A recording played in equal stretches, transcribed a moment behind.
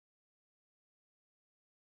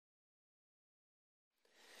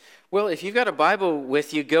Well, if you've got a Bible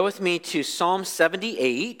with you, go with me to Psalm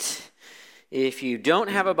 78. If you don't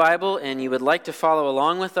have a Bible and you would like to follow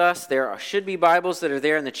along with us, there should be Bibles that are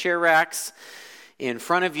there in the chair racks in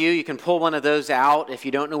front of you. You can pull one of those out if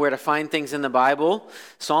you don't know where to find things in the Bible.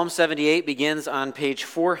 Psalm 78 begins on page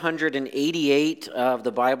 488 of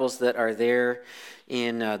the Bibles that are there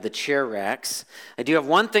in the chair racks. I do have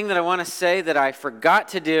one thing that I want to say that I forgot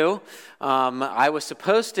to do. I was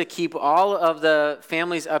supposed to keep all of the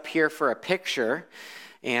families up here for a picture,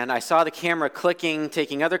 and I saw the camera clicking,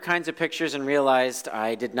 taking other kinds of pictures, and realized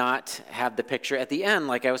I did not have the picture at the end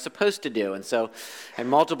like I was supposed to do. And so I had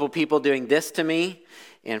multiple people doing this to me,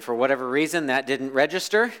 and for whatever reason, that didn't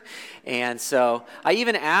register. And so I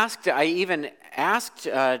even asked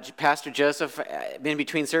Pastor Joseph in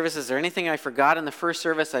between services, is there anything I forgot in the first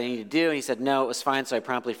service I need to do? And he said, no, it was fine, so I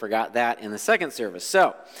promptly forgot that in the second service.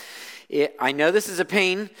 So I know this is a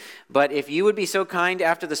pain, but if you would be so kind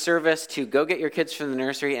after the service to go get your kids from the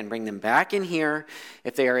nursery and bring them back in here,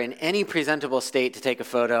 if they are in any presentable state to take a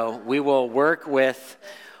photo, we will work with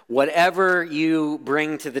whatever you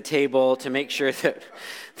bring to the table to make sure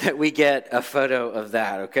that we get a photo of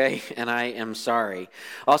that, okay? And I am sorry.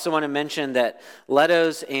 Also want to mention that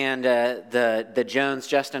Leto's and the Jones,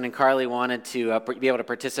 Justin and Carly, wanted to be able to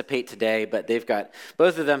participate today, but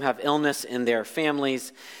both of them have illness in their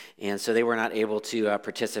families, and so they were not able to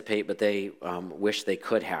participate, but they wish they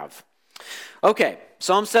could have. Okay,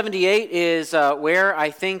 Psalm 78 is where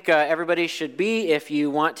I think everybody should be if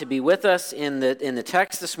you want to be with us in the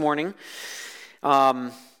text this morning.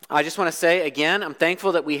 I just want to say again, I'm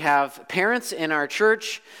thankful that we have parents in our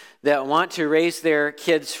church that want to raise their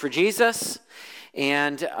kids for Jesus,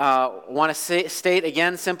 and want to state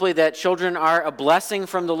again simply that children are a blessing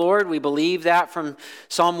from the Lord. We believe that from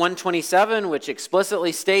Psalm 127, which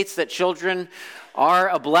explicitly states that children are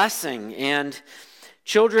a blessing, and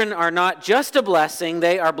children are not just a blessing,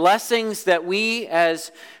 they are blessings that we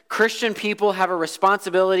as Christian people have a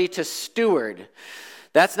responsibility to steward.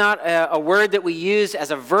 That's not a word that we use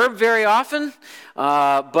as a verb very often,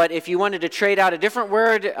 but if you wanted to trade out a different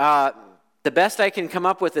word, the best I can come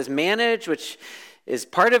up with is manage, which is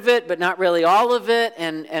part of it, but not really all of it.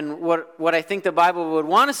 And what I think the Bible would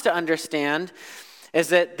want us to understand is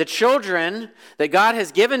that the children that God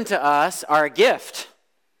has given to us are a gift.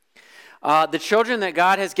 The children that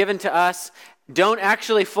God has given to us don't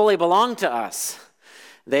actually fully belong to us.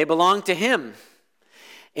 They belong to Him.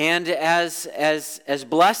 And as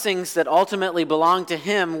blessings that ultimately belong to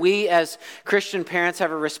Him, we as Christian parents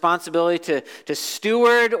have a responsibility to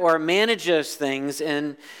steward or manage those things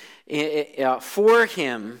for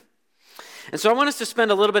Him. And so I want us to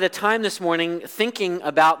spend a little bit of time this morning thinking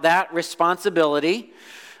about that responsibility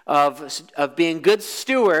of being good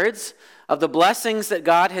stewards of the blessings that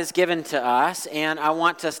God has given to us, and I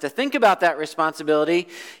want us to think about that responsibility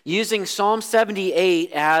using Psalm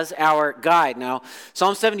 78 as our guide. Now,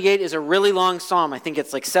 Psalm 78 is a really long psalm. I think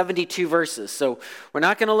it's like 72 verses, so we're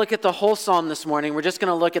not going to look at the whole psalm this morning. We're just going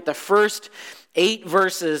to look at the first 8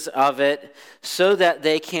 verses of it so that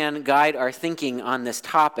they can guide our thinking on this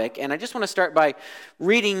topic. And I just want to start by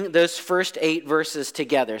reading those first 8 verses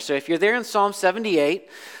together. So if you're there in Psalm 78,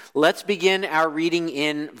 let's begin our reading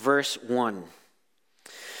in verse 1.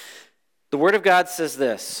 The Word of God says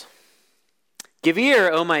this: "Give ear,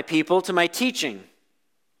 O my people, to my teaching.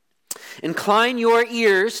 Incline your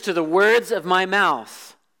ears to the words of my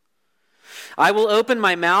mouth. I will open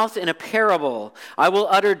my mouth in a parable. I will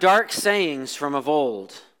utter dark sayings from of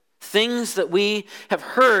old, things that we have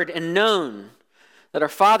heard and known, that our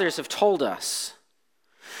fathers have told us.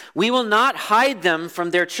 We will not hide them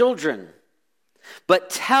from their children, but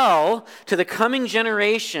tell to the coming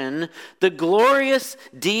generation the glorious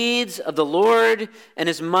deeds of the Lord and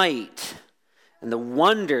His might, and the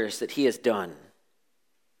wonders that He has done.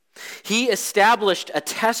 He established a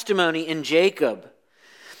testimony in Jacob,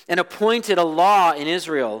 and appointed a law in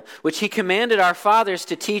Israel, which He commanded our fathers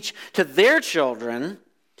to teach to their children,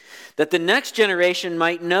 that the next generation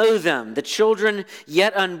might know them, the children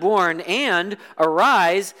yet unborn, and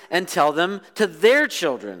arise and tell them to their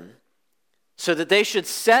children, so that they should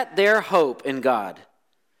set their hope in God,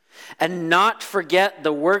 and not forget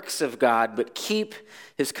the works of God, but keep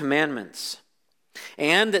His commandments,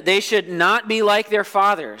 and that they should not be like their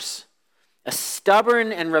fathers, a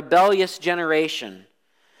stubborn and rebellious generation,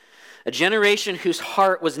 a generation whose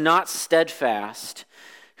heart was not steadfast,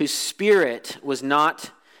 whose spirit was not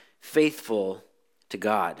faithful to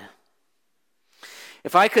God."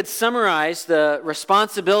 If I could summarize the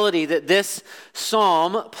responsibility that this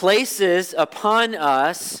psalm places upon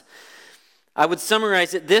us, I would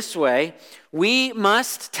summarize it this way: we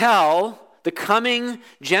must tell the coming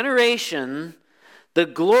generation the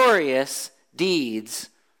glorious deeds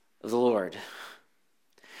of the Lord.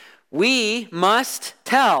 We must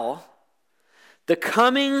tell the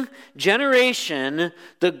coming generation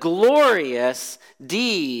the glorious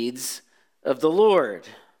deeds of the Lord.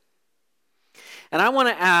 And I want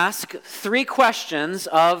to ask 3 questions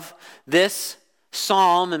of this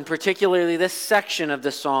psalm, and particularly this section of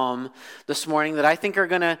the psalm this morning, that I think are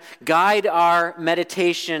going to guide our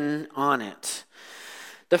meditation on it.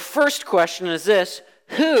 The first question is this: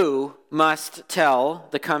 who must tell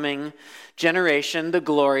the coming generation the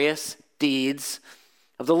glorious deeds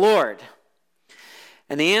of the Lord?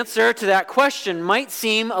 And the answer to that question might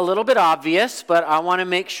seem a little bit obvious, but I want to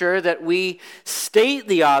make sure that we state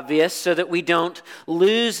the obvious so that we don't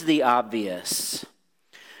lose the obvious.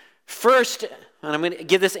 First, and I'm going to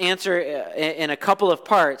give this answer in a couple of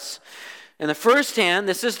parts. In the first hand,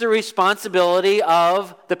 this is the responsibility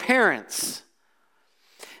of the parents.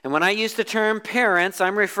 And when I use the term parents,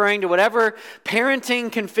 I'm referring to whatever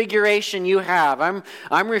parenting configuration you have.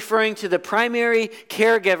 I'm referring to the primary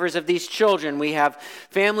caregivers of these children. We have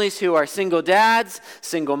families who are single dads,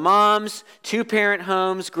 single moms, 2-parent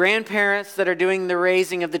homes, grandparents that are doing the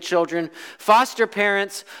raising of the children, foster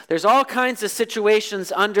parents. There's all kinds of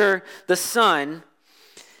situations under the sun.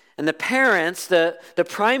 And the parents, the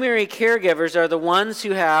primary caregivers, are the ones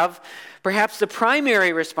who have perhaps the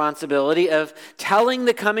primary responsibility of telling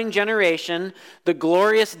the coming generation the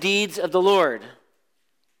glorious deeds of the Lord.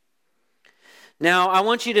 Now, I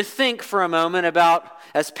want you to think for a moment about,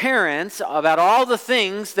 as parents, about all the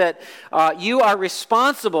things that you are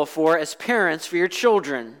responsible for as parents for your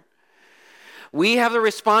children. We have the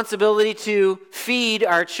responsibility to feed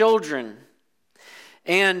our children,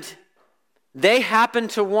 and they happen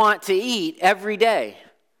to want to eat every day.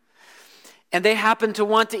 And they happen to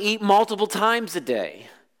want to eat multiple times a day.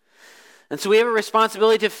 And so we have a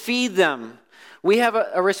responsibility to feed them. We have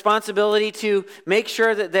a responsibility to make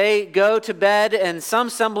sure that they go to bed in some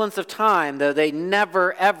semblance of time, though they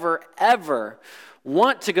never, ever, ever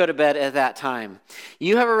want to go to bed at that time.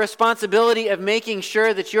 You have a responsibility of making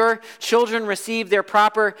sure that your children receive their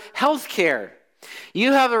proper health care.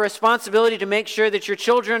 You have a responsibility to make sure that your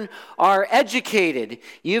children are educated.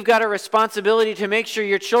 You've got a responsibility to make sure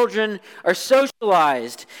your children are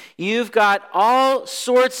socialized. You've got all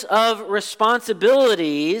sorts of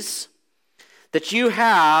responsibilities that you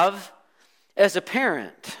have as a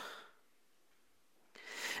parent.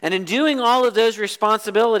 And in doing all of those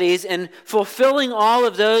responsibilities and fulfilling all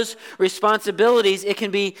of those responsibilities, it can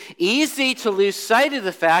be easy to lose sight of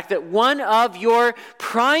the fact that one of your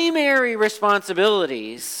primary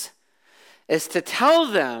responsibilities is to tell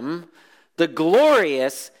them the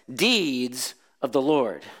glorious deeds of the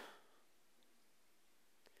Lord.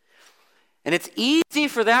 And it's easy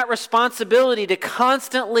for that responsibility to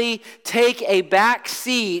constantly take a back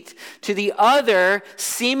seat to the other,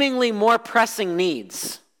 seemingly more pressing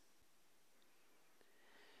needs.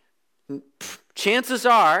 Chances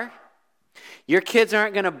are, your kids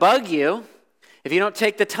aren't going to bug you if you don't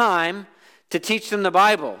take the time to teach them the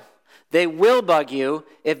Bible. They will bug you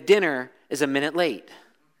if dinner is a minute late.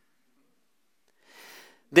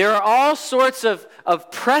 There are all sorts of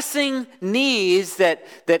pressing needs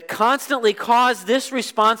that constantly cause this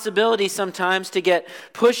responsibility sometimes to get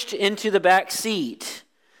pushed into the back seat.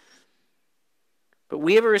 But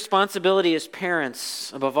we have a responsibility as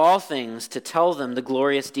parents, above all things, to tell them the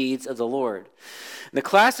glorious deeds of the Lord. The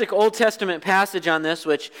classic Old Testament passage on this,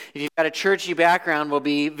 which if you've got a churchy background will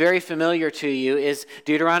be very familiar to you, is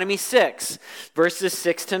Deuteronomy 6, verses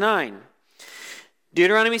 6 to 9.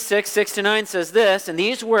 Deuteronomy 6, 6 to 9 says this: "And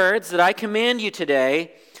these words that I command you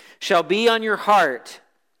today shall be on your heart.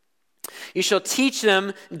 You shall teach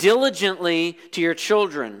them diligently to your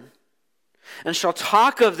children, and shall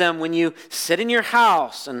talk of them when you sit in your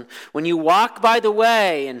house, and when you walk by the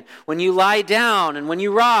way, and when you lie down, and when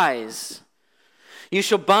you rise. You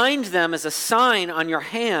shall bind them as a sign on your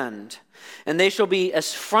hand, and they shall be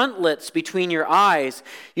as frontlets between your eyes.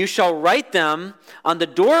 You shall write them on the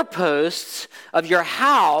doorposts of your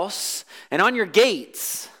house and on your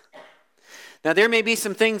gates." Now, there may be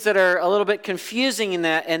some things that are a little bit confusing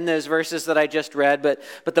in those verses that I just read, but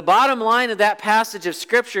the bottom line of that passage of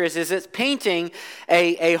Scripture is it's painting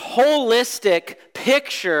a holistic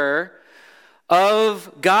picture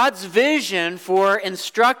of God's vision for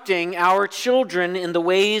instructing our children in the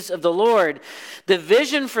ways of the Lord. The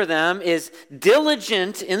vision for them is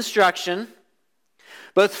diligent instruction,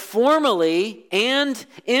 both formally and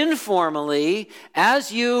informally,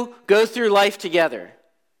 as you go through life together.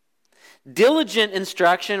 Diligent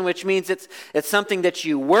instruction, which means it's something that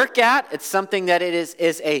you work at, it's something that it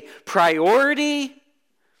is a priority.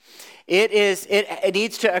 It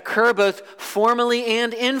needs to occur both formally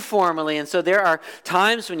and informally. And so there are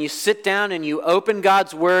times when you sit down and you open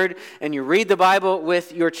God's Word and you read the Bible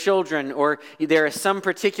with your children, or there is some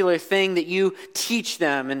particular thing that you teach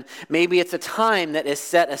them, and maybe it's a time that is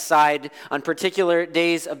set aside on particular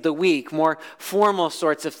days of the week, more formal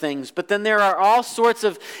sorts of things. But then there are all sorts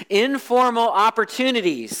of informal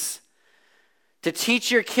opportunities to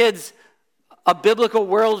teach your kids a biblical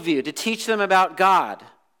worldview, to teach them about God.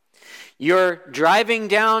 You're driving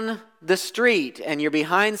down the street and you're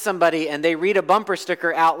behind somebody and they read a bumper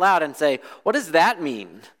sticker out loud and say, "What does that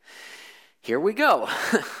mean?" Here we go.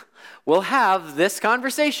 We'll have this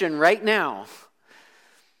conversation right now.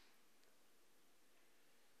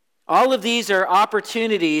 All of these are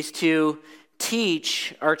opportunities to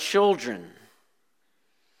teach our children.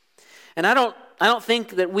 And I don't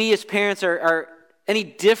think that we as parents are any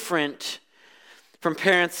different from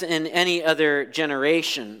parents in any other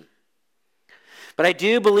generation. But I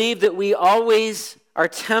do believe that we always are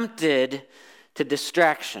tempted to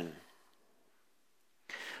distraction.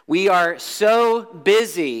 We are so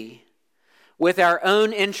busy with our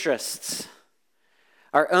own interests,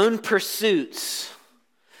 our own pursuits,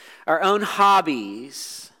 our own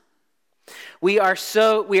hobbies. We are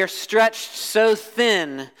stretched so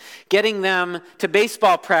thin getting them to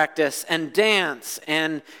baseball practice and dance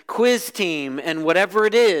and quiz team and whatever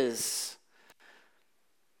it is.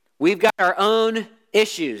 We've got our own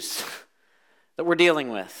issues that we're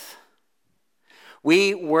dealing with.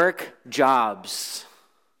 We work jobs.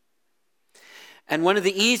 And one of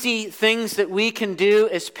the easy things that we can do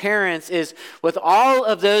as parents is, with all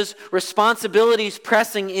of those responsibilities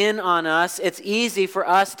pressing in on us, it's easy for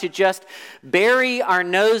us to just bury our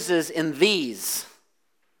noses in these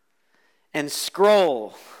and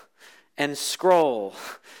scroll and scroll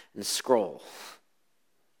and scroll.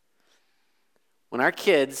 When our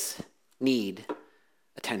kids need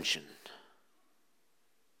attention.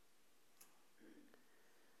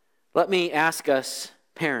 Let me ask us,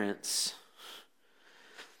 parents,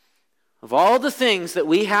 of all the things that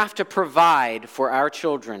we have to provide for our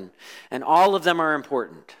children, and all of them are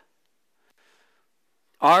important,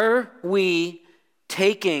 are we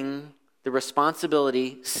taking the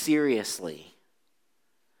responsibility seriously?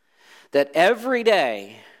 That every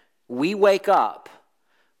day we wake up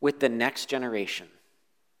with the next generation.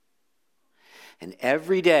 And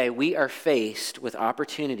every day we are faced with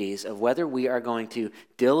opportunities of whether we are going to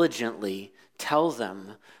diligently tell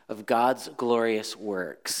them of God's glorious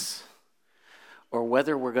works, or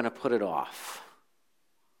whether we're going to put it off.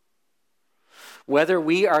 Whether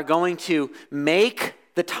we are going to make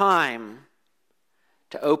the time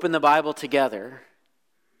to open the Bible together.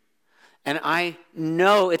 And I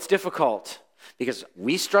know it's difficult, because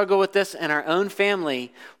we struggle with this in our own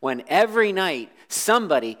family when every night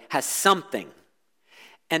somebody has something.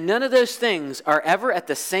 And none of those things are ever at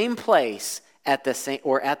the same place at the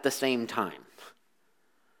same time.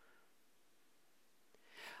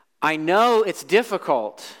 I know it's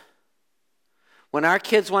difficult when our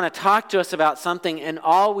kids want to talk to us about something and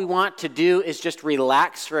all we want to do is just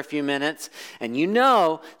relax for a few minutes. And you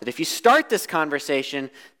know that if you start this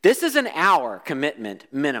conversation, this is an hour commitment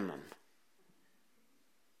minimum.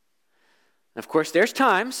 Of course, there's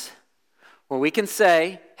times where we can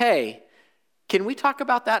say, "Hey, can we talk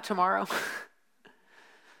about that tomorrow?"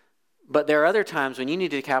 But there are other times when you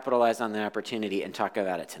need to capitalize on the opportunity and talk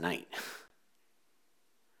about it tonight.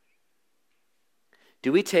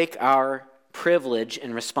 Do we take our privilege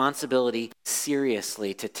and responsibility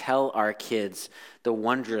seriously to tell our kids the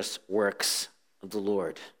wondrous works of the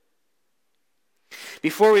Lord?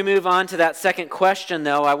 Before we move on to that second question,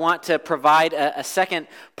 though, I want to provide a second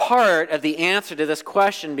part of the answer to this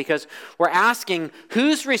question, because we're asking,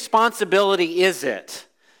 whose responsibility is it?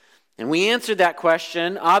 And we answered that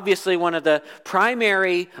question. Obviously, one of the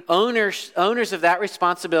primary owners of that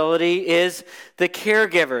responsibility is the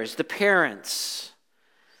caregivers, the parents.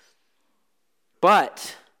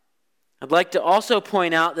 But I'd like to also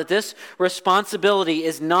point out that this responsibility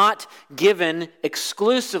is not given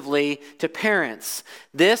exclusively to parents.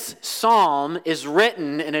 This psalm is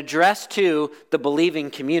written and addressed to the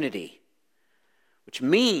believing community, which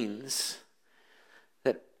means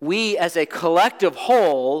that we as a collective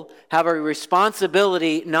whole have a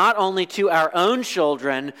responsibility not only to our own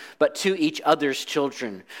children, but to each other's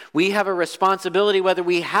children. We have a responsibility whether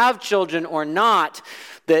we have children or not.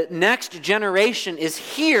 The next generation is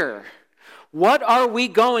here. What are we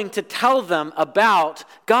going to tell them about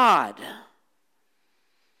God?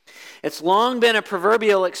 It's long been a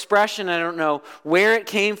proverbial expression. I don't know where it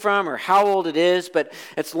came from or how old it is, but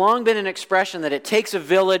it's long been an expression that it takes a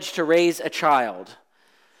village to raise a child.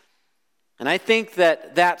 And I think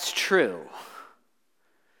that that's true.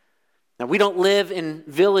 Now, we don't live in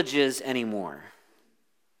villages anymore.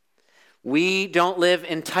 We don't live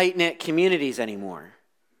in tight-knit communities anymore.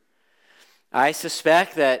 I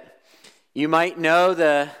suspect that you might know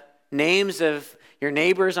the names of your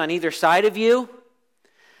neighbors on either side of you,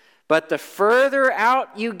 but the further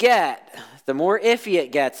out you get, the more iffy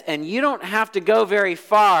it gets, and you don't have to go very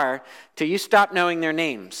far till you stop knowing their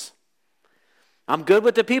names. I'm good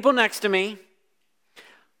with the people next to me.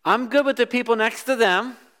 I'm good with the people next to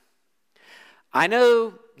them. I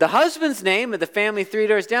know the husband's name of the family 3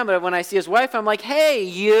 doors down, but when I see his wife, I'm like, hey,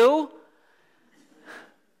 you.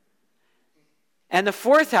 And the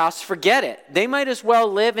fourth house, forget it. They might as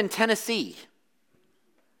well live in Tennessee.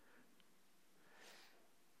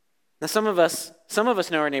 Now, some of us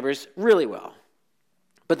know our neighbors really well.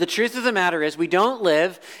 But the truth of the matter is we don't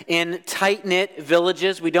live in tight-knit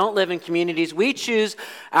villages. We don't live in communities. We choose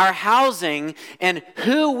our housing, and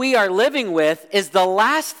who we are living with is the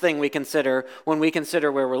last thing we consider when we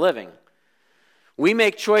consider where we're living. We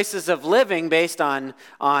make choices of living based on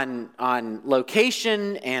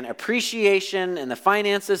location and appreciation and the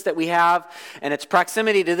finances that we have and its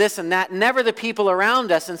proximity to this and that, never the people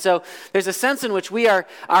around us. And so there's a sense in which our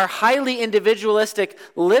highly individualistic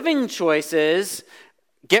living choices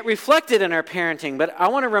get reflected in our parenting. But I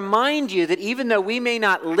want to remind you that even though we may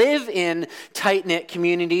not live in tight-knit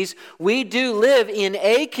communities, we do live in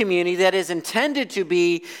a community that is intended to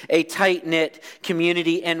be a tight-knit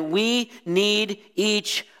community, and we need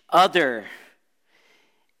each other.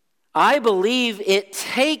 I believe it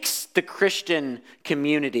takes the Christian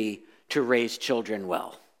community to raise children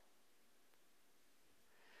well.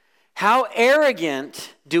 How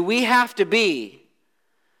arrogant do we have to be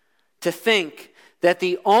to think that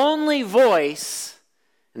the only voice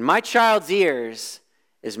in my child's ears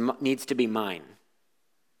needs to be mine?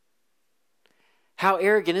 How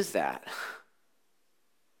arrogant is that?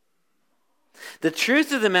 The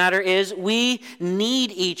truth of the matter is we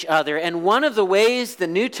need each other. And one of the ways the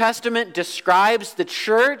New Testament describes the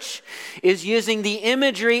church is using the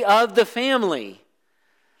imagery of the family.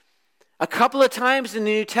 A couple of times in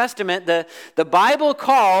the New Testament, the Bible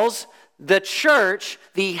calls the church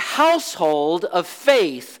the household of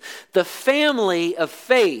faith, the family of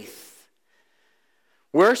faith.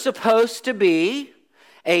 We're supposed to be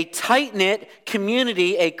a tight-knit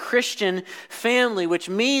community, a Christian family, which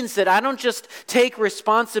means that I don't just take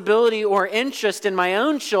responsibility or interest in my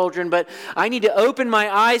own children, but I need to open my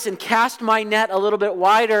eyes and cast my net a little bit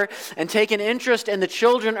wider and take an interest in the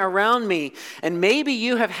children around me. And maybe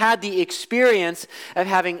you have had the experience of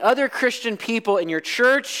having other Christian people in your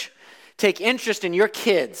church take interest in your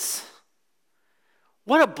kids.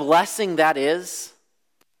 What a blessing that is.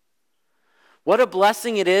 What a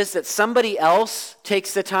blessing it is that somebody else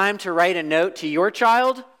takes the time to write a note to your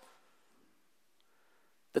child.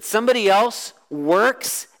 That somebody else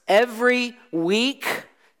works every week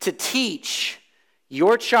to teach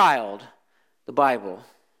your child the Bible.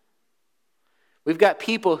 We've got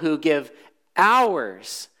people who give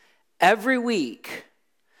hours every week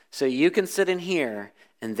so you can sit in here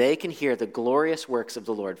and they can hear the glorious works of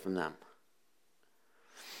the Lord from them.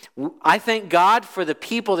 I thank God for the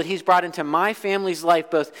people that He's brought into my family's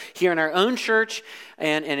life, both here in our own church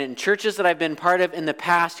and in churches that I've been part of in the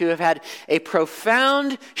past, who have had a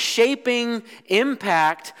profound shaping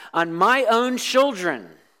impact on my own children.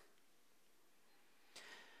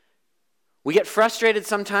 We get frustrated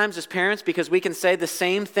sometimes as parents because we can say the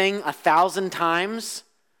same thing 1,000 times,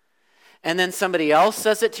 and then somebody else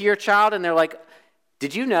says it to your child, and they're like,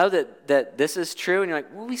 did you know that this is true? And you're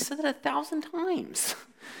like, well, we said it 1,000 times.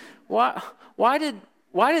 Why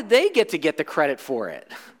did they get the credit for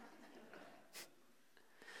it?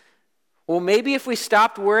 Well, maybe if we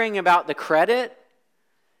stopped worrying about the credit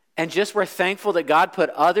and just were thankful that God put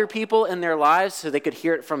other people in their lives so they could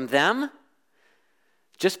hear it from them,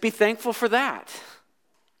 just be thankful for that.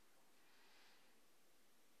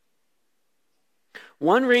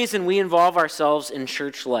 One reason we involve ourselves in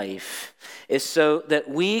church life is so that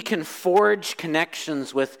we can forge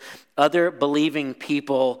connections with other believing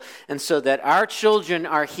people, and so that our children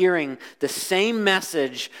are hearing the same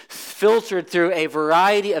message filtered through a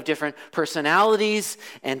variety of different personalities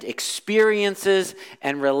and experiences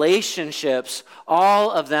and relationships, all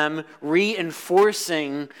of them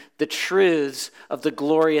reinforcing the truths of the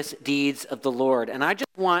glorious deeds of the Lord. And I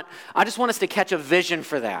just want us to catch a vision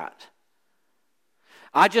for that.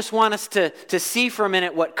 I just want us to see for a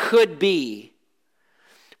minute what could be.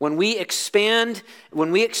 when we expand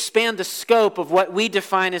the scope of what we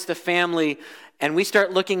define as the family and we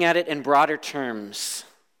start looking at it in broader terms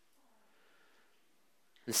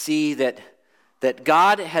and see that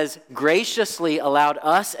God has graciously allowed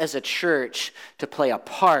us as a church to play a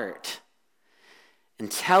part in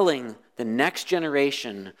telling the next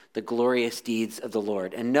generation the glorious deeds of the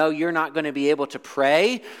Lord. And no, you're not going to be able to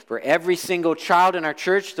pray for every single child in our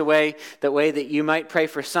church the way that you might pray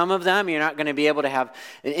for some of them. You're not going to be able to have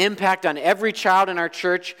an impact on every child in our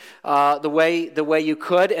church the way you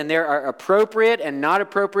could. And there are appropriate and not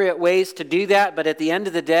appropriate ways to do that. But at the end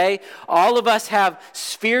of the day, all of us have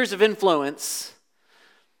spheres of influence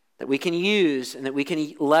that we can use and that we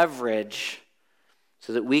can leverage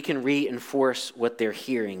so that we can reinforce what they're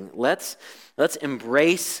hearing. Let's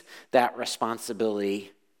embrace that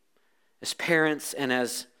responsibility as parents and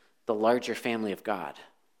as the larger family of God.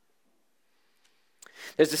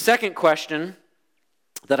 There's a second question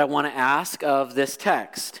that I want to ask of this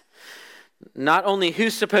text. Not only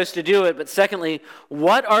who's supposed to do it, but secondly,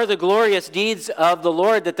 what are the glorious deeds of the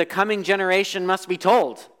Lord that the coming generation must be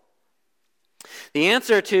told? The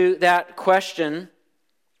answer to that question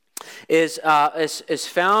is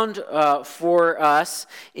found for us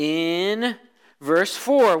in verse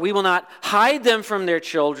 4. We will not hide them from their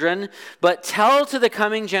children, but tell to the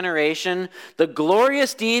coming generation the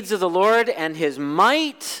glorious deeds of the Lord and his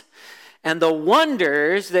might and the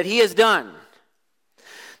wonders that he has done.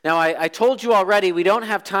 Now, I told you already, we don't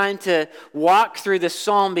have time to walk through this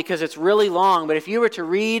psalm because it's really long, but if you were to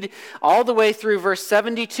read all the way through verse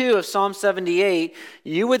 72 of Psalm 78,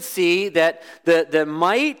 you would see that the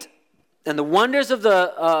might and the wonders of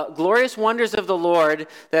the glorious wonders of the Lord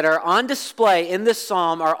that are on display in this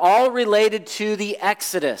psalm are all related to the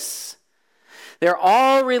Exodus. They're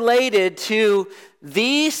all related to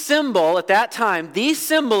the symbol at that time, the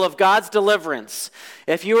symbol of God's deliverance.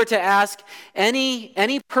 If you were to ask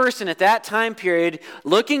any person at that time period,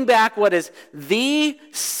 looking back, what is the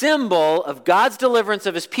symbol of God's deliverance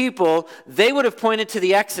of his people, they would have pointed to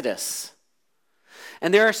the Exodus.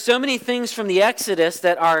 And there are so many things from the Exodus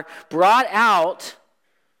that are brought out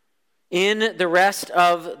in the rest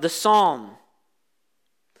of the psalm.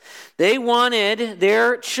 They wanted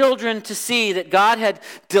their children to see that God had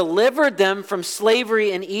delivered them from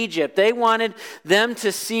slavery in Egypt. They wanted them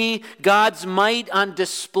to see God's might on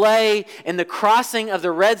display in the crossing of the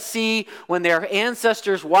Red Sea when their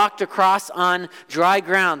ancestors walked across on dry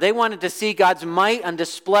ground. They wanted to see God's might on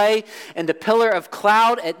display in the pillar of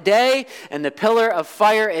cloud at day and the pillar of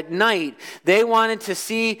fire at night. They wanted to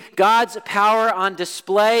see God's power on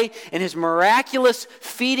display in his miraculous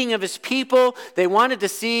feeding of his people. They wanted to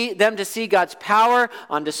see God's power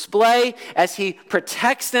on display as he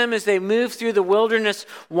protects them as they move through the wilderness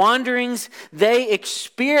wanderings. They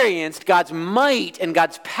experienced God's might and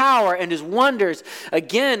God's power and his wonders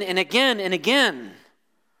again and again and again.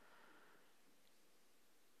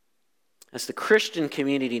 As the Christian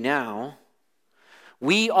community now,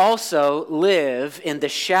 we also live in the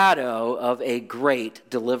shadow of a great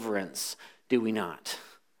deliverance, do we not?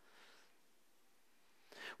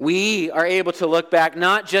 We are able to look back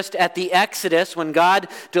not just at the Exodus when God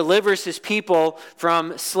delivers his people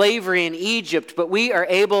from slavery in Egypt, but we are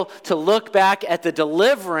able to look back at the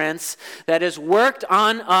deliverance that is worked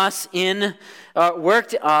on us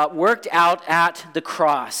worked out at the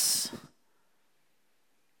cross.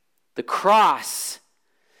 The cross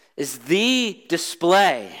is the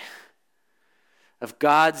display of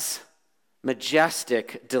God's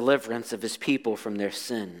majestic deliverance of his people from their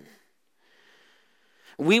sin.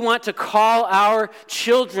 We want to call our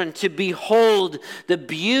children to behold the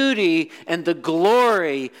beauty and the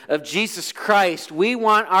glory of Jesus Christ. We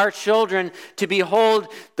want our children to behold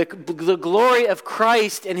the glory of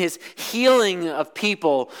Christ and his healing of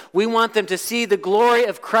people. We want them to see the glory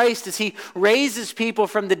of Christ as he raises people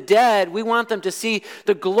from the dead. We want them to see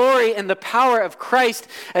the glory and the power of Christ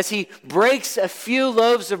as he breaks a few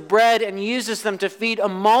loaves of bread and uses them to feed a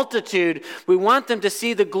multitude. We want them to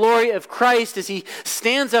see the glory of Christ as he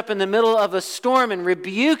stands up in the middle of a storm and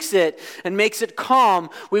rebukes it and makes it calm.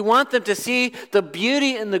 We want them to see the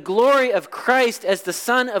beauty and the glory of Christ as the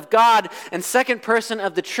Son of God and second person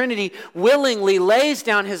of the Trinity willingly lays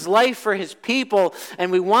down his life for his people.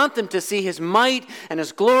 And we want them to see his might and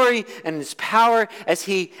his glory and his power as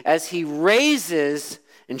he raises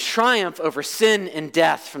in triumph over sin and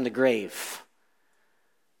death from the grave.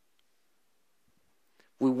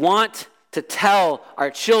 We want to tell our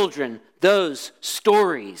children those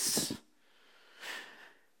stories.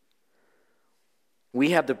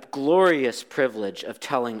 We have the glorious privilege of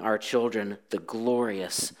telling our children the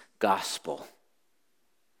glorious gospel.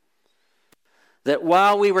 That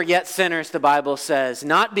while we were yet sinners, the Bible says,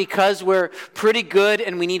 not because we're pretty good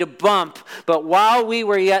and we need a bump, but while we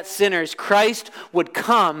were yet sinners, Christ would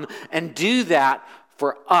come and do that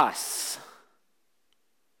for us.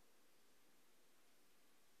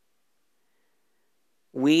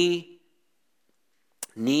 We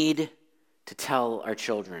need to tell our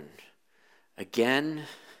children again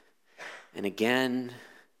and again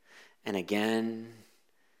and again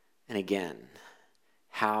and again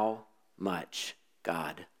how much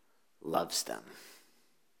God loves them.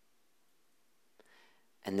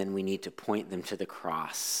 And then we need to point them to the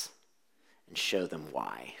cross and show them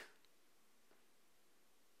why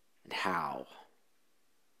and how.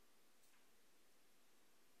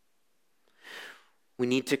 We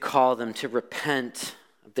need to call them to repent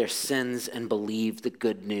of their sins and believe the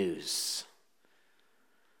good news.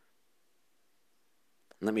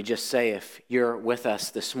 Let me just say, if you're with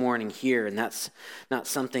us this morning here and that's not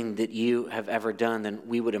something that you have ever done, then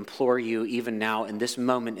we would implore you even now in this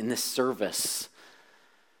moment, in this service,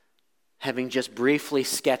 having just briefly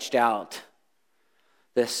sketched out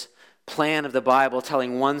this plan of the Bible,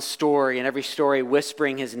 telling one story and every story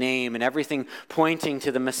whispering his name and everything pointing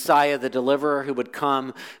to the Messiah, the deliverer who would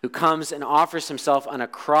come, who comes and offers himself on a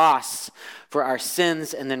cross for our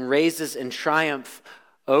sins and then raises in triumph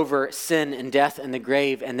over sin and death and the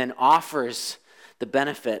grave, and then offers the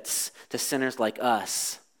benefits to sinners like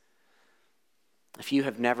us. If you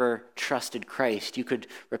have never trusted Christ, you could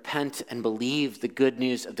repent and believe the good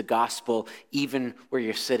news of the gospel even where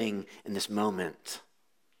you're sitting in this moment.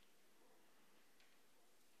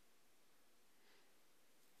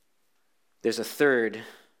 There's a third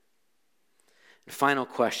and final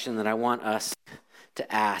question that I want us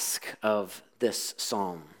to ask of this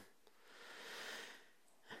psalm.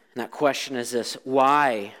 And that question is this: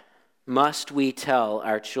 why must we tell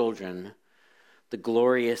our children the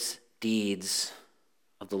glorious deeds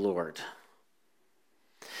of the Lord?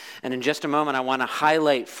 And in just a moment, I want to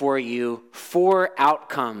highlight for you 4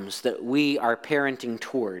 outcomes that we are parenting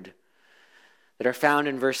toward that are found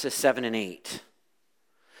in verses 7 and 8.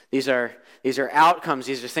 These are outcomes.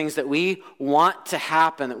 These are things that we want to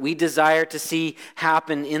happen, that we desire to see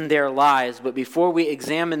happen in their lives. But before we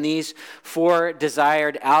examine these 4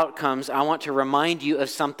 desired outcomes, I want to remind you of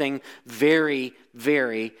something very,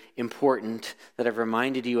 very important that I've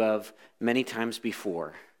reminded you of many times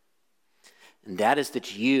before. And that is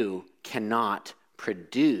that you cannot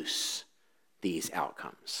produce these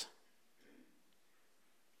outcomes.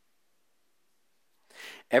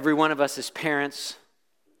 Every one of us as parents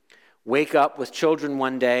wake up with children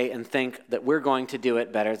one day and think that we're going to do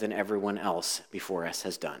it better than everyone else before us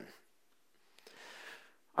has done.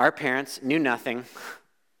 Our parents knew nothing.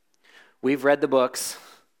 We've read the books,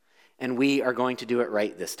 and we are going to do it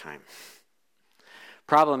right this time.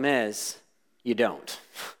 Problem is, you don't.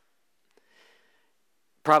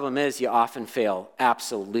 Problem is, you often fail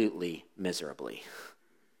absolutely miserably.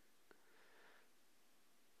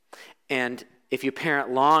 And if you parent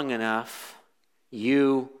long enough,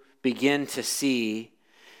 you begin to see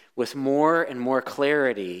with more and more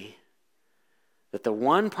clarity that the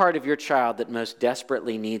one part of your child that most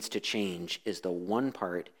desperately needs to change is the one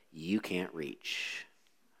part you can't reach.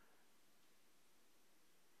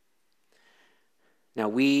 Now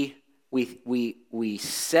we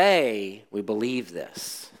say we believe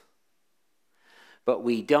this, but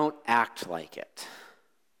we don't act like it.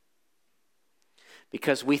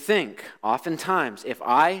 Because we think, oftentimes, if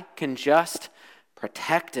I can just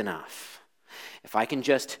protect enough, if I can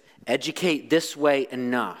just educate this way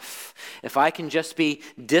enough, if I can just be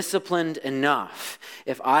disciplined enough,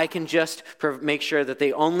 if I can just make sure that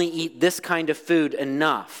they only eat this kind of food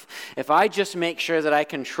enough, if I just make sure that I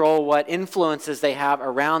control what influences they have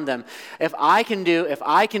around them, if we can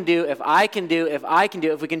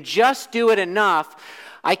just do it enough,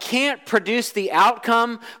 I can't produce the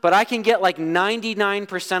outcome, but I can get like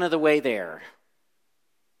 99% of the way there.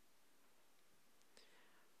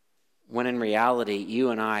 When in reality, you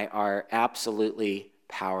and I are absolutely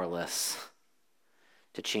powerless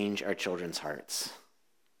to change our children's hearts.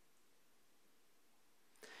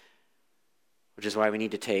 Which is why we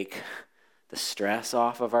need to take the stress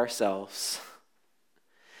off of ourselves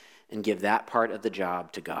and give that part of the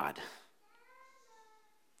job to God.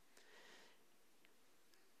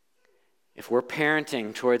 If we're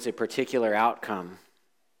parenting towards a particular outcome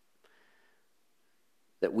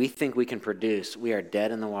that we think we can produce, we are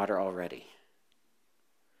dead in the water already.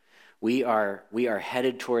 We are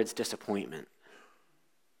headed towards disappointment.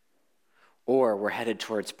 Or we're headed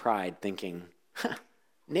towards pride, thinking,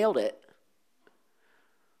 nailed it.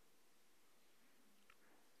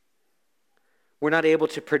 we're not able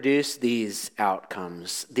to produce these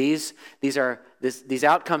outcomes. These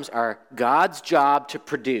outcomes are God's job to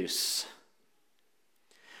produce.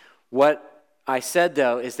 What I said,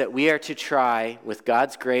 though, is that we are to try, with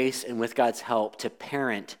God's grace and with God's help, to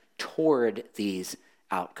parent toward these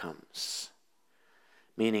outcomes.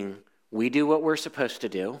 Meaning, we do what we're supposed to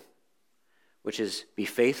do, which is be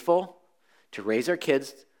faithful to raise our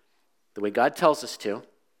kids the way God tells us to,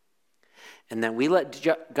 and then we let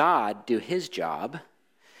God do his job,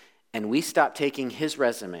 and we stop taking his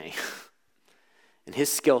resume and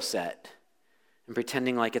his skill set and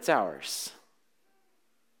pretending like it's ours.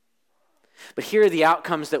 But here are the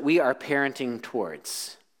outcomes that we are parenting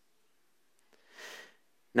towards.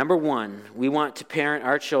 Number one, we want to parent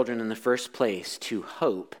our children in the first place to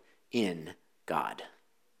hope in God.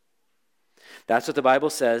 That's what the Bible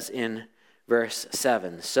says in verse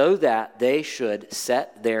 7, so that they should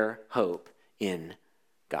set their hope in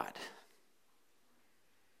God.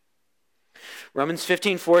 Romans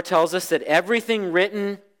 15:4 tells us that everything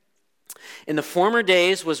written in the former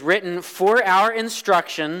days was written for our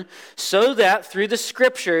instruction, so that through the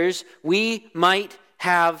scriptures we might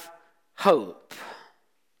have hope.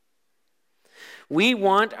 We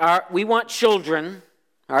want children.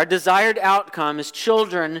 Our desired outcome is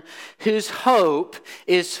children whose hope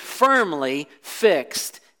is firmly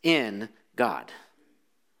fixed in God.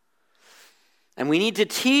 And we need to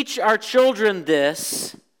teach our children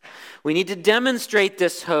this. We need to demonstrate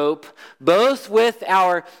this hope both with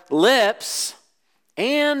our lips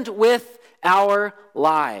and with our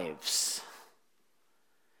lives.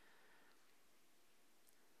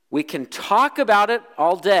 We can talk about it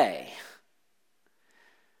all day,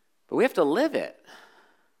 but we have to live it.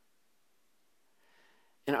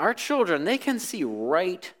 And our children, they can see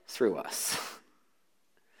right through us.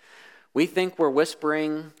 We think we're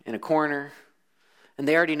whispering in a corner, and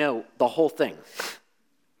they already know the whole thing.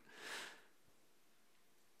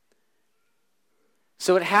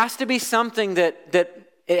 So it has to be something that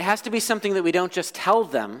we don't just tell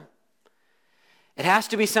them. It has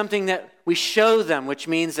to be something that we show them, which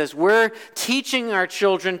means as we're teaching our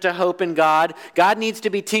children to hope in God, God needs to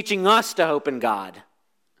be teaching us to hope in God.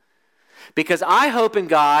 Because I hope in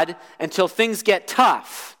God until things get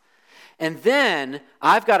tough. And then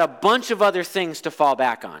I've got a bunch of other things to fall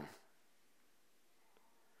back on.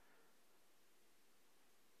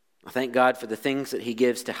 I thank God for the things that he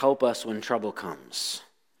gives to help us when trouble comes.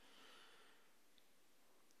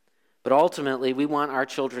 But ultimately, we want our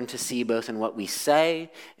children to see both in what we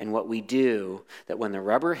say and what we do, that when the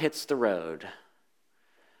rubber hits the road,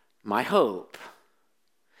 my hope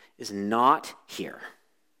is not here.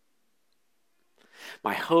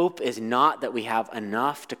 My hope is not that we have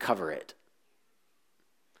enough to cover it.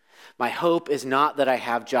 My hope is not that I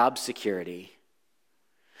have job security.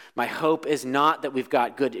 My hope is not that we've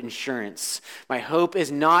got good insurance. My hope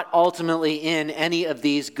is not ultimately in any of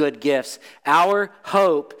these good gifts. Our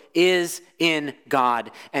hope is in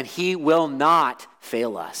God, and he will not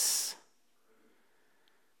fail us.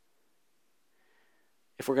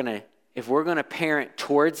 If we're going to parent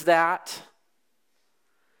towards that,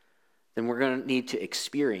 then we're going to need to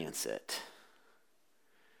experience it.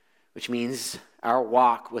 Which means our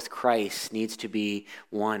walk with Christ needs to be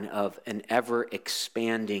one of an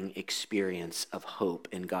ever-expanding experience of hope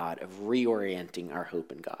in God, of reorienting our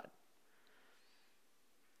hope in God.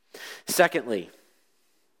 Secondly,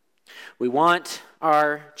 we want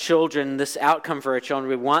our children, this outcome for our children,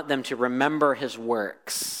 we want them to remember his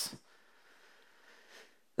works.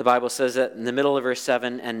 The Bible says that in the middle of verse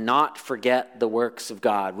 7, and not forget the works of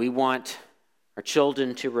God. We want our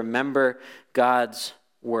children to remember God's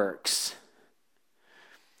works.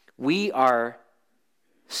 We are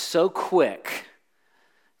so quick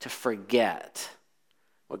to forget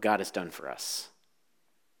what God has done for us.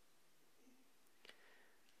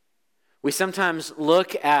 We sometimes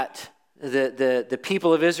look at the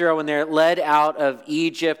people of Israel when they're led out of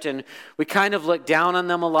Egypt, and we kind of look down on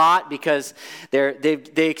them a lot because they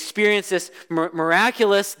experience this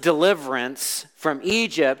miraculous deliverance from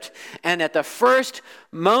Egypt, and at the first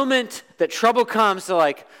moment that trouble comes, they're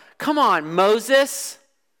like, come on, Moses,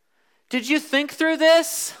 did you think through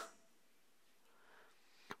this?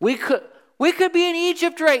 We could be in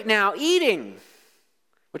Egypt right now eating,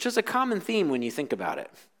 which is a common theme when you think about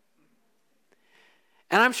it.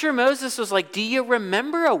 And I'm sure Moses was like, do you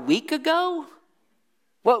remember a week ago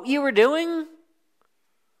what you were doing?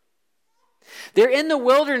 They're in the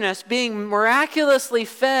wilderness being miraculously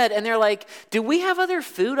fed, and they're like, do we have other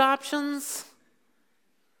food options?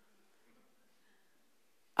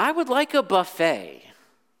 I would like a buffet.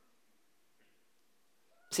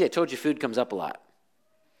 See, I told you food comes up a lot.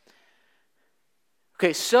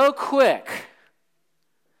 Okay, so quick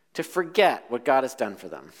to forget what God has done for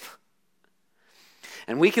them.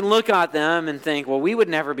 And we can look at them and think, well, we would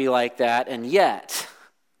never be like that. And yet,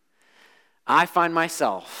 I find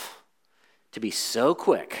myself to be so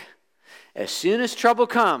quick. As soon as trouble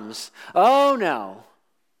comes, oh no.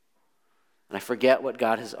 And I forget what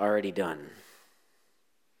God has already done.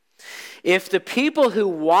 If the people who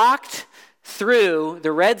walked through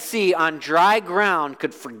the Red Sea on dry ground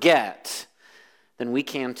could forget, then we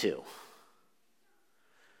can too.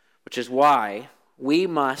 Which is why we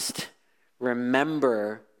must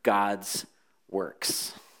remember God's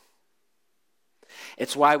works.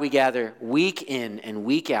 It's why we gather week in and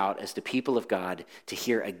week out as the people of God to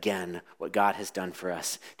hear again what God has done for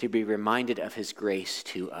us, to be reminded of his grace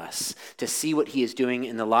to us, to see what he is doing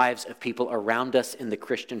in the lives of people around us in the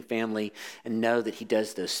Christian family and know that he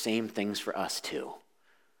does those same things for us too.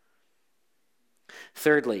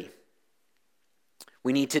 Thirdly,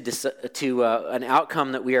 we need an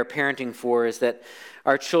outcome that we are parenting for is that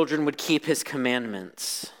our children would keep his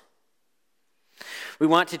commandments. We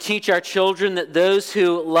want to teach our children that those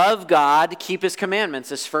who love God keep his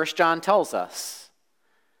commandments, as 1 John tells us.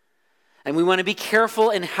 And we want to be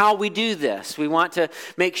careful in how we do this. We want to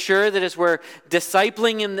make sure that as we're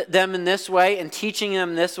discipling them in this way and teaching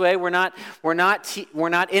them this way, we're not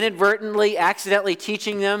inadvertently, accidentally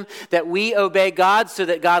teaching them that we obey God so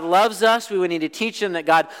that God loves us. We would need to teach them that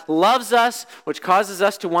God loves us, which causes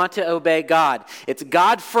us to want to obey God. It's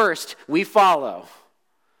God first, we follow.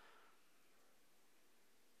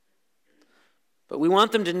 But we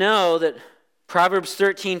want them to know that Proverbs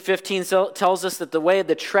 13:15 tells us that the way of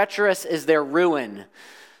the treacherous is their ruin.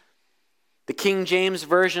 The King James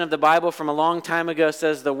Version of the Bible from a long time ago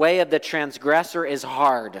says the way of the transgressor is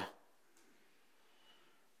hard.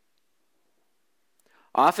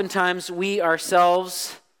 Oftentimes we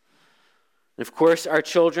ourselves, and of course our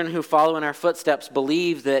children who follow in our footsteps,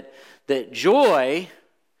 believe that joy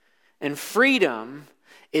and freedom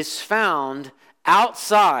is found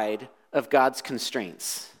outside of God's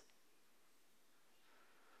constraints.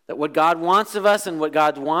 That what God wants of us and what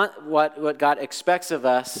God expects of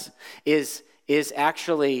us is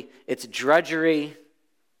actually, it's drudgery.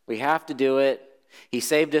 We have to do it. He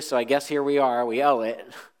saved us, so I guess here we are. We owe it.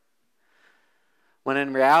 When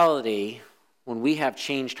in reality, when we have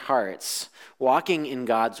changed hearts, walking in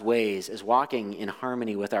God's ways is walking in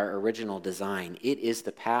harmony with our original design. It is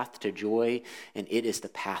the path to joy and it is the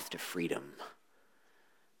path to freedom.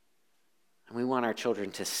 And we want our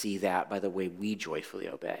children to see that by the way we joyfully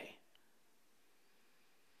obey.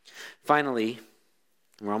 Finally,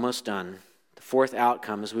 we're almost done. The fourth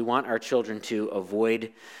outcome is we want our children to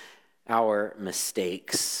avoid our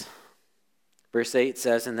mistakes. Verse 8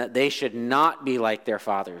 says, and that they should not be like their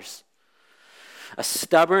fathers. A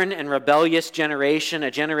stubborn and rebellious generation,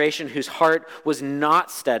 a generation whose heart was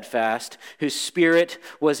not steadfast, whose spirit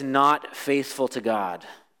was not faithful to God.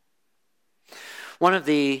 One of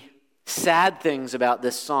the sad things about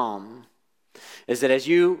this psalm is that as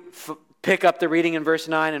you pick up the reading in verse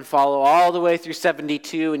 9 and follow all the way through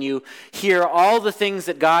 72 and you hear all the things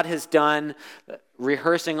that God has done,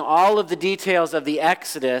 rehearsing all of the details of the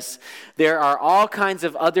Exodus, there are all kinds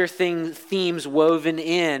of other themes woven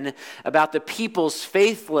in about the people's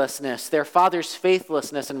faithlessness, their father's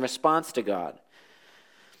faithlessness in response to God.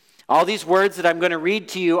 All these words that I'm going to read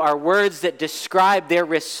to you are words that describe their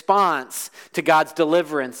response to God's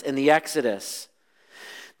deliverance in the Exodus.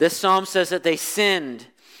 This psalm says that they sinned,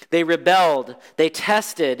 they rebelled, they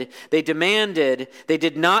tested, they demanded, they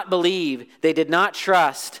did not believe, they did not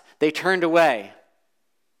trust, they turned away.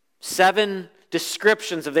 7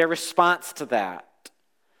 descriptions of their response to that.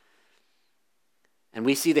 And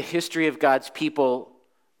we see the history of God's people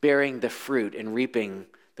bearing the fruit and reaping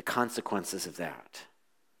the consequences of that.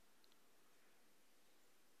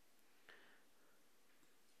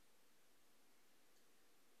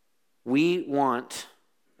 We want,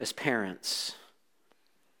 as parents,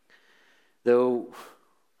 though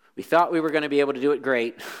we thought we were going to be able to do it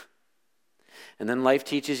great, and then life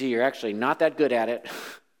teaches you you're actually not that good at it,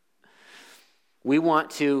 we want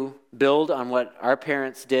to build on what our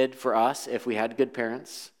parents did for us if we had good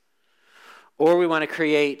parents, or we want to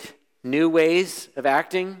create new ways of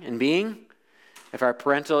acting and being if our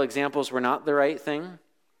parental examples were not the right thing.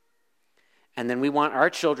 And then we want our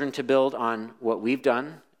children to build on what we've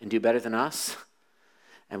done and do better than us.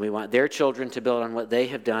 And we want their children to build on what they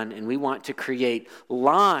have done. And we want to create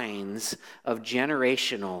lines of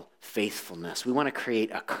generational faithfulness. We want to create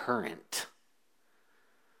a current.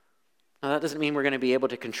 Now, that doesn't mean we're going to be able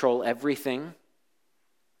to control everything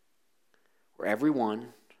or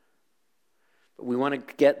everyone. We want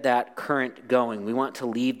to get that current going. We want to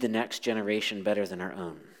leave the next generation better than our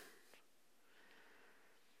own.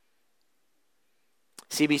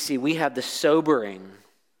 CBC, we have the sobering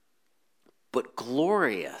but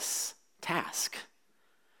glorious task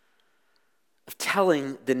of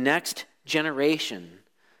telling the next generation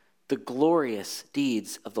the glorious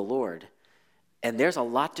deeds of the Lord. And there's a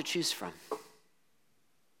lot to choose from.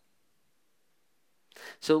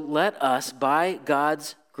 So let us, by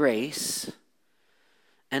God's grace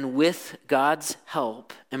and with God's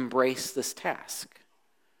help, embrace this task.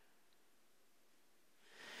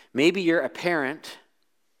 Maybe you're a parent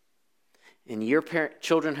and your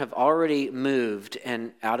children have already moved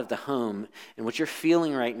and out of the home, and what you're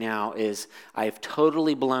feeling right now is, I've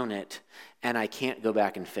totally blown it and I can't go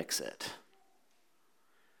back and fix it.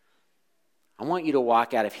 I want you to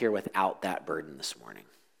walk out of here without that burden this morning.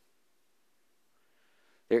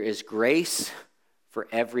 There is grace for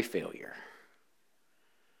every failure.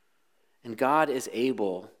 And God is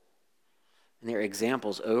able, and there are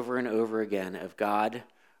examples over and over again of God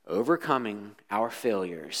overcoming our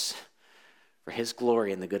failures for his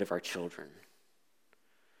glory and the good of our children.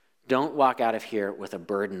 Don't walk out of here with a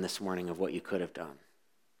burden this morning of what you could have done.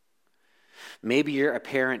 Maybe you're a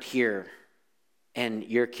parent here and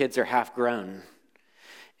your kids are half grown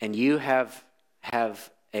and you have a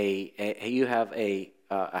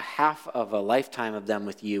half of a lifetime of them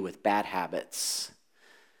with you with bad habits.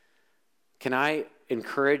 Can I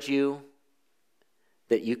encourage you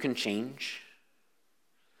that you can change?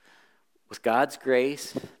 With God's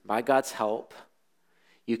grace, by God's help,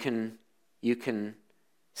 you can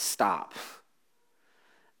stop.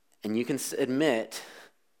 And you can admit,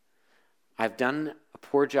 I've done a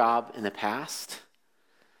poor job in the past,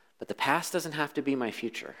 but the past doesn't have to be my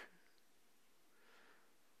future.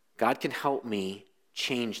 God can help me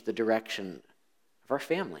change the direction of our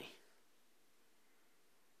family.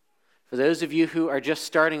 For those of you who are just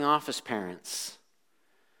starting off as parents,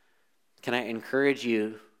 can I encourage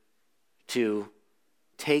you to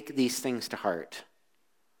take these things to heart?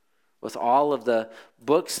 With all of the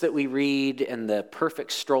books that we read and the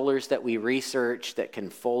perfect strollers that we research that can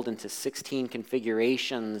fold into 16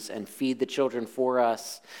 configurations and feed the children for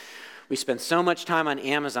us, we spend so much time on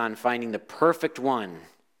Amazon finding the perfect one.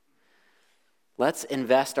 Let's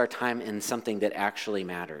invest our time in something that actually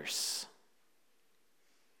matters.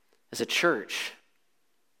 As a church,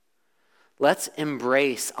 let's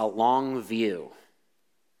embrace a long view.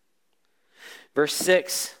 Verse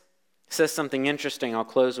 6 says something interesting. I'll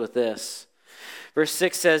close with this. Verse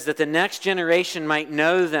 6 says that the next generation might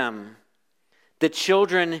know them, the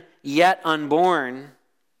children yet unborn,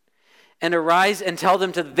 and arise and tell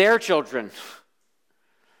them to their children.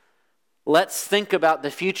 Let's think about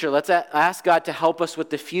the future. Let's ask God to help us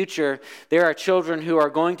with the future. There are children who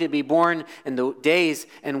are going to be born in the days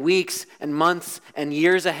and weeks and months and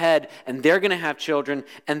years ahead, and they're going to have children,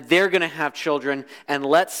 and they're going to have children, and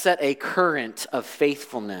let's set a current of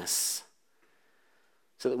faithfulness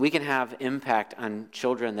so that we can have impact on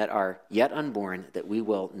children that are yet unborn that we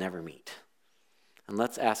will never meet. And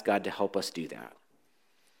let's ask God to help us do that.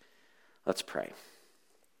 Let's pray.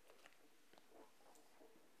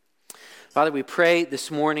 Father, we pray this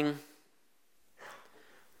morning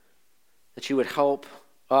that you would help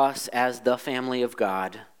us as the family of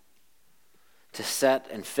God to set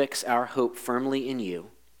and fix our hope firmly in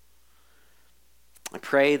you. I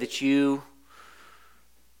pray that you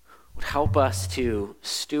would help us to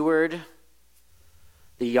steward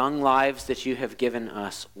the young lives that you have given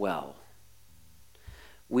us well.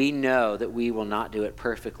 We know that we will not do it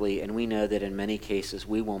perfectly, and we know that in many cases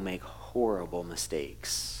we will make horrible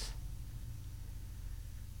mistakes.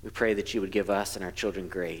 We pray that you would give us and our children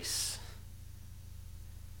grace.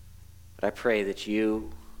 But I pray that you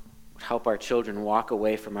would help our children walk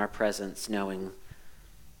away from our presence knowing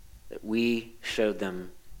that we showed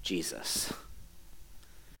them Jesus.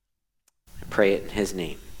 I pray it in his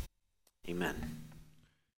name. Amen.